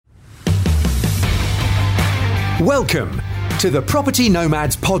Welcome to the Property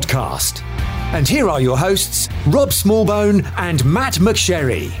Nomads podcast. And here are your hosts, Rob Smallbone and Matt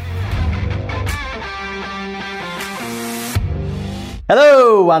McSherry.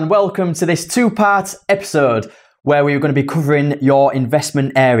 Hello and welcome to this two-part episode where we're going to be covering your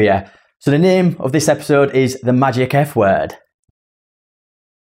investment area. So the name of this episode is the magic F word.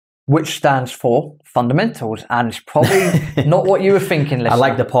 Which stands for fundamentals, and it's probably not what you were thinking, listener. I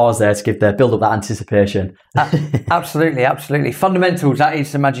like the pause there to build up that anticipation. Absolutely. Fundamentals, that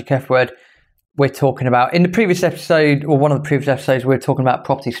is the magic F word we're talking about. In the previous episode, or one of the previous episodes, we were talking about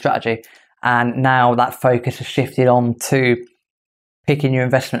property strategy, and now that focus has shifted on to picking your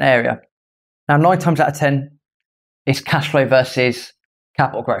investment area. Now, 9 times out of 10, it's cash flow versus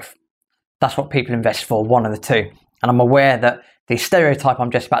capital growth. That's what people invest for, one of the two. And I'm aware that the stereotype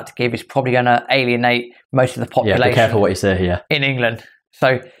I'm just about to give is probably going to alienate most of the population. Yeah, be careful what you say here. In England.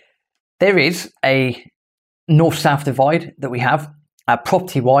 So there is a north-south divide that we have.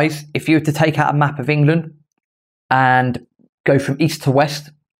 Property-wise, if you were to take out a map of England and go from east to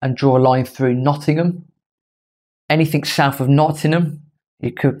west and draw a line through Nottingham, anything south of Nottingham,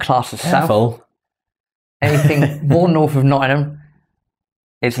 you could class as Careful. south. Anything more north of Nottingham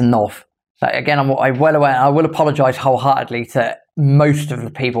is north. So again, I'm well aware, I will apologise wholeheartedly to most of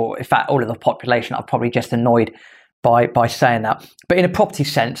the people, in fact, all of the population are probably just annoyed by saying that. But in a property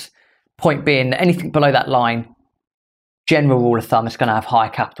sense, point being, anything below that line, general rule of thumb, is going to have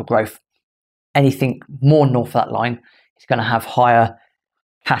higher capital growth. Anything more north of that line is going to have higher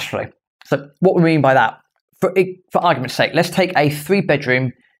cash flow. So what we mean by that, for argument's sake, let's take a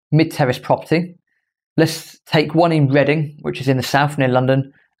 3-bedroom mid-terrace property. Let's take one in Reading, which is in the south near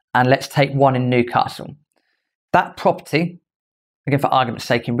London, and let's take one in Newcastle. That property, again for argument's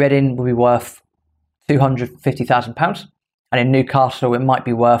sake, in Reading will be worth £250,000, and in Newcastle it might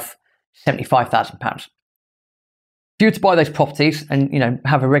be worth £75,000. If you were to buy those properties and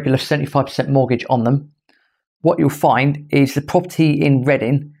have a regular 75% mortgage on them, what you'll find is the property in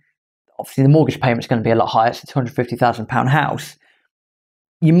Reading, obviously the mortgage payment is going to be a lot higher. It's a £250,000 house.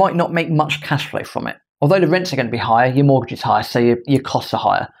 You might not make much cash flow from it. Although the rents are going to be higher, your mortgage is higher, so your costs are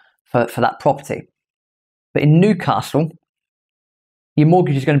higher for that property. But in Newcastle, your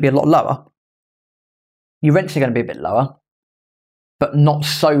mortgage is going to be a lot lower. Your rents are going to be a bit lower, but not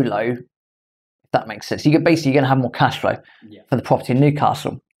so low, if that makes sense. You're going to have more cash flow for the property in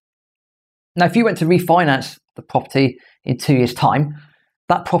Newcastle. Now, if you went to refinance the property in 2 years' time,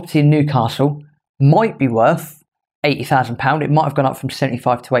 that property in Newcastle might be worth £80,000. It might have gone up from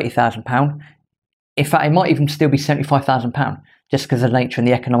 £75,000 to £80,000. In fact, it might even still be £75,000 just because of the nature and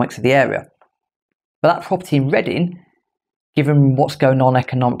the economics of the area. But that property in Reading, given what's going on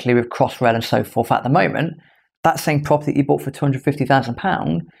economically with Crossrail and so forth at the moment, that same property that you bought for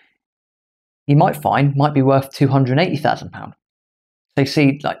 £250,000, you might find might be worth £280,000. So you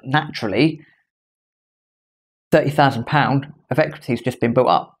see, naturally, £30,000 of equity has just been built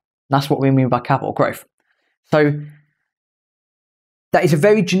up. That's what we mean by capital growth. So that is a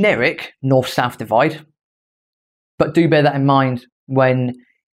very generic north-south divide, but do bear that in mind when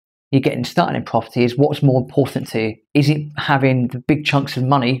you're getting started in property. Is what's more important to you? Is it having the big chunks of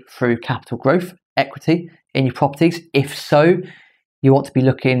money through capital growth, equity in your properties? If so, you want to be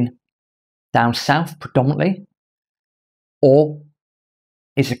looking down south predominantly, or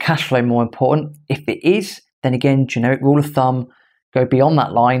is the cash flow more important? If it is, then again, generic rule of thumb, go beyond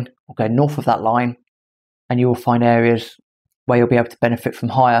that line or go north of that line, and you will find areas where you'll be able to benefit from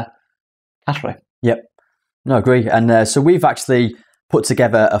higher cash flow. Yep. No, agree. And so we've actually put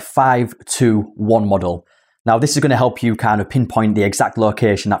together a 5-2-1 model. Now, this is going to help you kind of pinpoint the exact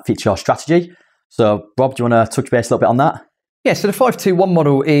location that fits your strategy. So, Rob, do you want to touch base a little bit on that? Yeah, so the 5-2-1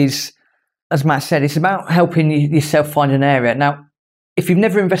 model is, as Matt said, it's about helping yourself find an area. Now, if you've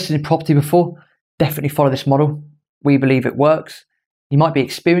never invested in property before, definitely follow this model. We believe it works. You might be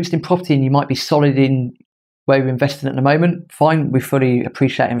experienced in property and you might be solid in where you're investing at the moment. Fine, we fully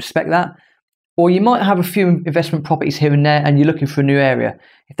appreciate and respect that. Or you might have a few investment properties here and there and you're looking for a new area.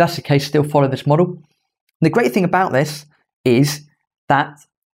 If that's the case, still follow this model. And the great thing about this is that,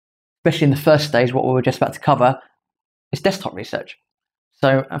 especially in the first stage, what we were just about to cover, is desktop research.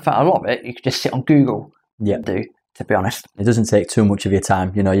 So in fact, a lot of it, you could just sit on Google and do, to be honest. It doesn't take too much of your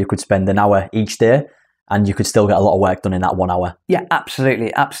time. You could spend an hour each day and you could still get a lot of work done in that 1 hour. Yeah,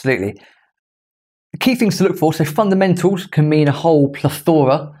 absolutely. The key things to look for, so fundamentals can mean a whole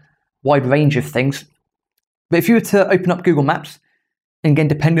plethora, wide range of things. But if you were to open up Google Maps, and again,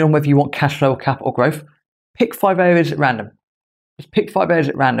 depending on whether you want cash flow or capital growth, pick 5 areas at random. Just pick 5 areas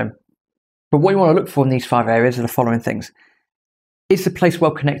at random. But what you want to look for in these 5 areas are the following things. Is the place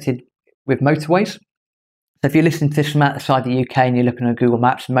well connected with motorways? So if you're listening to this from outside the UK and you're looking at Google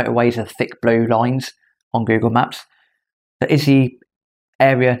Maps, motorways are thick blue lines on Google Maps. But is the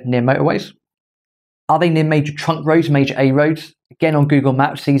area near motorways? Are they near major trunk roads, major A roads? Again, on Google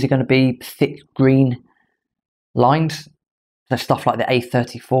Maps, these are going to be thick green lines. So stuff like the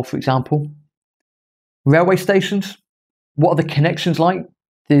A34, for example. Railway stations, what are the connections like?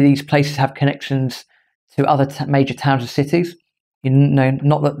 Do these places have connections to other major towns and cities? You know,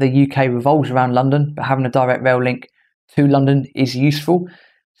 not that the UK revolves around London, but having a direct rail link to London is useful,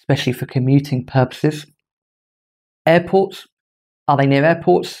 especially for commuting purposes. Airports, are they near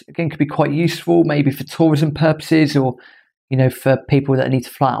airports? Again, could be quite useful, maybe for tourism purposes or, you know, for people that need to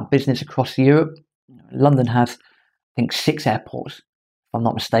fly out on business across Europe. London has, I think, 6 airports, if I'm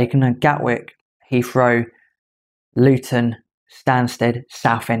not mistaken, and Gatwick, Heathrow, Luton, Stansted,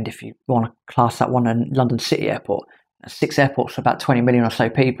 Southend, if you want to class that one, and London City Airport. 6 airports for about 20 million or so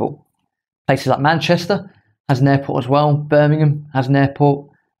people. Places like Manchester has an airport as well. Birmingham has an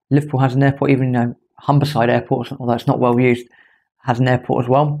airport. Liverpool has an airport. Even, you know, Humberside Airport, although it's not well used, has an airport as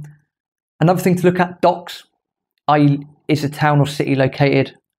well. Another thing to look at, docks. Is a town or city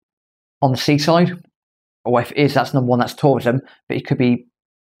located on the seaside? Or if it is, that's number one, that's tourism. But it could be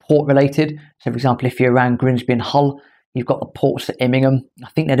port related. So, for example, if you're around Grimsby and Hull, you've got the ports at Immingham.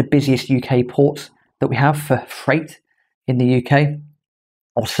 I think they're the busiest UK ports that we have for freight in the UK,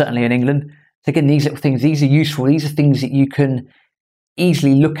 or certainly in England. So again, these little things, these are useful. These are things that you can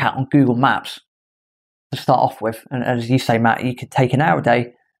easily look at on Google Maps to start off with. And as you say, Matt, you could take an hour a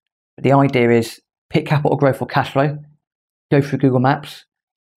day. But the idea is pick capital growth or cash flow, go through Google Maps,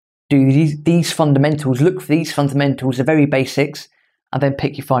 do these fundamentals, look for these fundamentals, the very basics, and then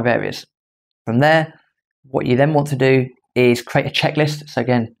pick your 5 areas. From there, what you then want to do is create a checklist. So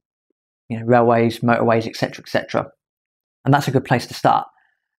again, you know, railways, motorways, etc., etc. And that's a good place to start.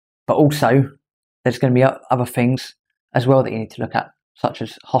 But also, there's going to be other things as well that you need to look at, such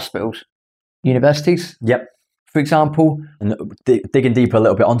as hospitals, universities. Yep. For example. And digging deeper a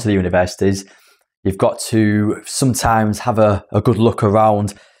little bit onto the universities, you've got to sometimes have a good look around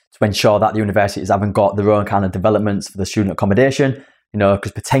to ensure that the universities haven't got their own kind of developments for the student accommodation, you know,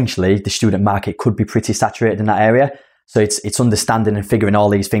 because potentially the student market could be pretty saturated in that area. So it's understanding and figuring all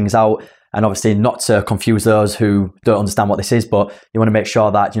these things out, and obviously not to confuse those who don't understand what this is, but you want to make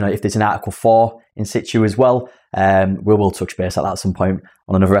sure that, you know, if there's an Article 4 in situ as well, we will touch base at that at some point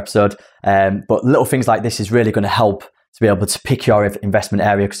on another episode. But little things like this is really going to help to be able to pick your investment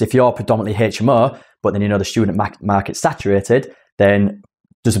area, because if you're predominantly HMO, but then, you know, the student market's saturated, then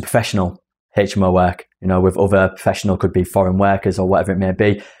does a professional HMO work, you know, with other professional, could be foreign workers or whatever it may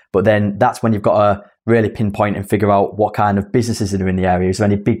be. But then that's when you've got to really pinpoint and figure out what kind of businesses are in the area. Is there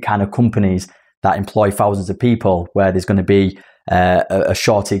any big kind of companies that employ thousands of people where there's going to be a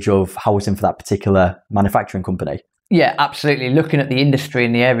shortage of housing for that particular manufacturing company? Yeah, absolutely. Looking at the industry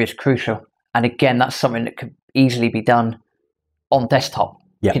in the area is crucial. And again, that's something that could easily be done on desktop.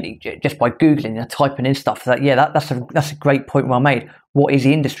 Yeah. Just by Googling and typing in stuff. That's a great point, well made. What is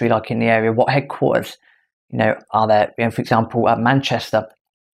the industry like in the area? What headquarters, you know, are there? You know, for example, at Manchester,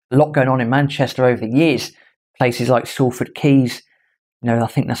 a lot going on in Manchester over the years. Places like Salford Quays, you know, I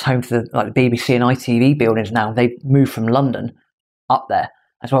think that's home to the BBC and ITV buildings now. They've moved from London up there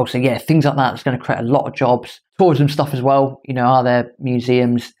as well. So yeah, things like that is going to create a lot of jobs. Tourism stuff as well. You know, are there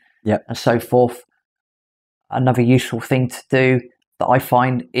museums? Yep. And so forth. Another useful thing to do that I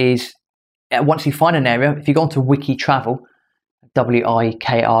find is, once you find an area, if you go onto Wikitravel,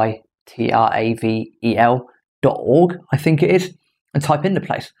 wikitravel.org, I think it is, and type in the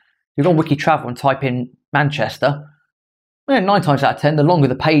place. You go on Wikitravel and type in Manchester, 9 times out of 10, the longer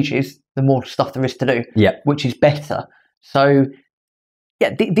the page is, the more stuff there is to do, which is better. So,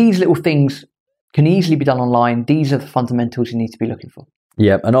 yeah, these little things can easily be done online. These are the fundamentals you need to be looking for.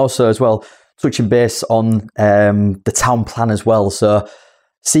 Yeah, and also as well, touching base on the town plan as well. So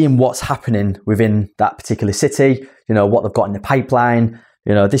seeing what's happening within that particular city, you know, what they've got in the pipeline,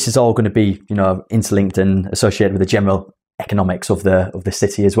 you know, this is all going to be, you know, interlinked and associated with the general economics of the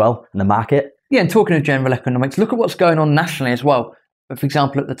city as well, and the market. Yeah, and talking of general economics, look at what's going on nationally as well. For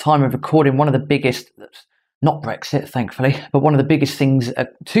example, at the time of recording, one of the biggest, not Brexit, thankfully, but one of the biggest things,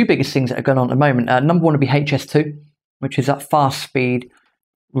 2 biggest things that are going on at the moment. Number one would be HS2, which is that fast speed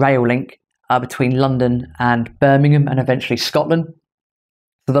rail link between London and Birmingham and eventually Scotland.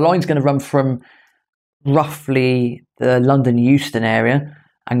 So the line's going to run from roughly the London Euston area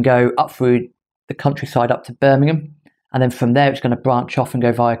and go up through the countryside up to Birmingham. And then from there, it's going to branch off and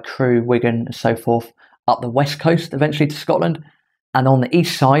go via Crewe, Wigan and so forth up the west coast, eventually to Scotland. And on the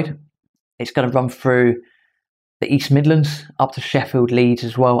east side, it's going to run through the East Midlands up to Sheffield, Leeds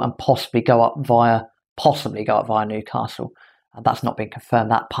as well, and possibly go up via possibly go up via Newcastle. That's not been confirmed,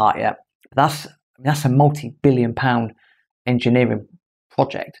 that part yet. But that's a multi-billion pound engineering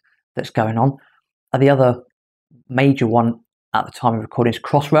project that's going on. The other major one at the time of recording is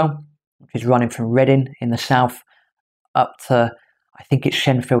Crossrail, which is running from Reading in the south up to, I think it's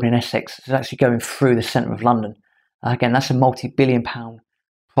Shenfield in Essex. It's actually going through the centre of London. Again, that's a multi-billion pound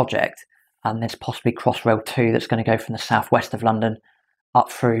project, and there's possibly Crossrail 2 that's going to go from the southwest of London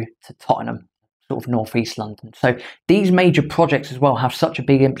up through to Tottenham, sort of northeast London. So these major projects as well have such a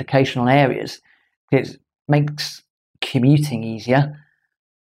big implication on areas. It makes commuting easier,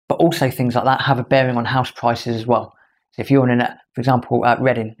 but also things like that have a bearing on house prices as well. So if you're in, for example, at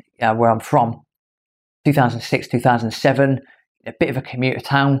Reading, where I'm from, 2006, 2007, a bit of a commuter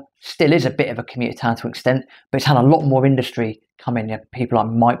town, still is a bit of a commuter town to an extent, but it's had a lot more industry come in. People like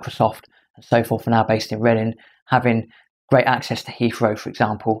Microsoft and so forth are now based in Reading, having great access to Heathrow, for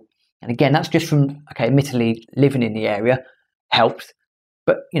example. And again, that's just from, admittedly living in the area helps,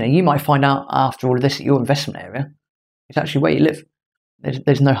 but you might find out after all of this that your investment area is actually where you live.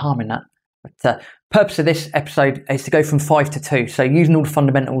 There's no harm in that. But purpose of this episode is to go from 5 to 2. So using all the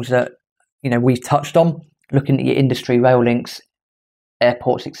fundamentals that we've touched on, looking at your industry, rail links,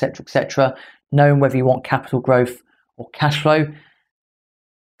 airports, etc., knowing whether you want capital growth or cash flow.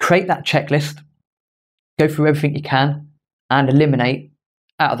 Create that checklist, go through everything you can, and eliminate,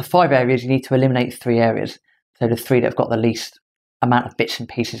 out of the 5 areas, you need to eliminate 3 areas. So the 3 that have got the least amount of bits and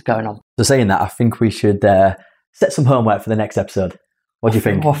pieces going on. So saying that, I think we should set some homework for the next episode. What do you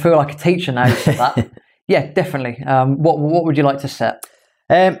think? I feel like a teacher now for that. Yeah, definitely. What would you like to set?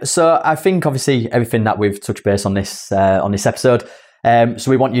 So I think obviously everything that we've touched base on this episode.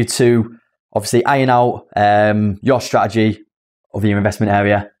 So we want you to obviously iron out your strategy of your investment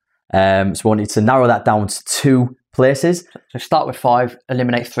area. So we want you to narrow that down to 2 places. So start with 5,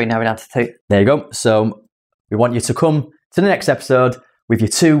 eliminate 3, narrow down to 2. There you go. So we want you to come to the next episode with your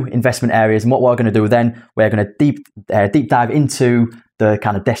 2 investment areas. And what we're going to do then, we're going to deep dive into the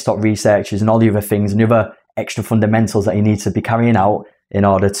kind of desktop researches and all the other things and the other extra fundamentals that you need to be carrying out in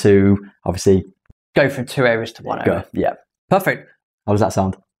order to obviously go from 2 areas to 1 area. Yeah. Perfect. How does that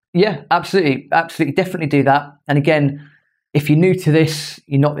sound? Yeah, absolutely. Absolutely. Definitely do that. And again, if you're new to this,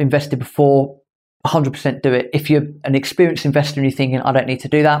 you're not invested before, 100% do it. If you're an experienced investor and you're thinking, I don't need to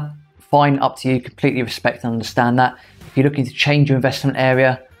do that, fine, up to you. Completely respect and understand that. If you're looking to change your investment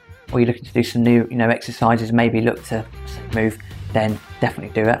area or you're looking to do some new exercises, maybe look to move, then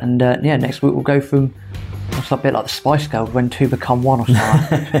definitely do it. And next week we'll go from, it's a bit like the Spice Girls, when 2 become 1 or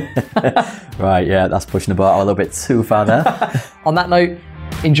something. Right, yeah, that's pushing the bar a little bit too far there. On that note,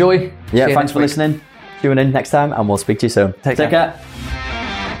 enjoy. Yeah, thanks for listening. Tune in next time and we'll speak to you soon. Take care.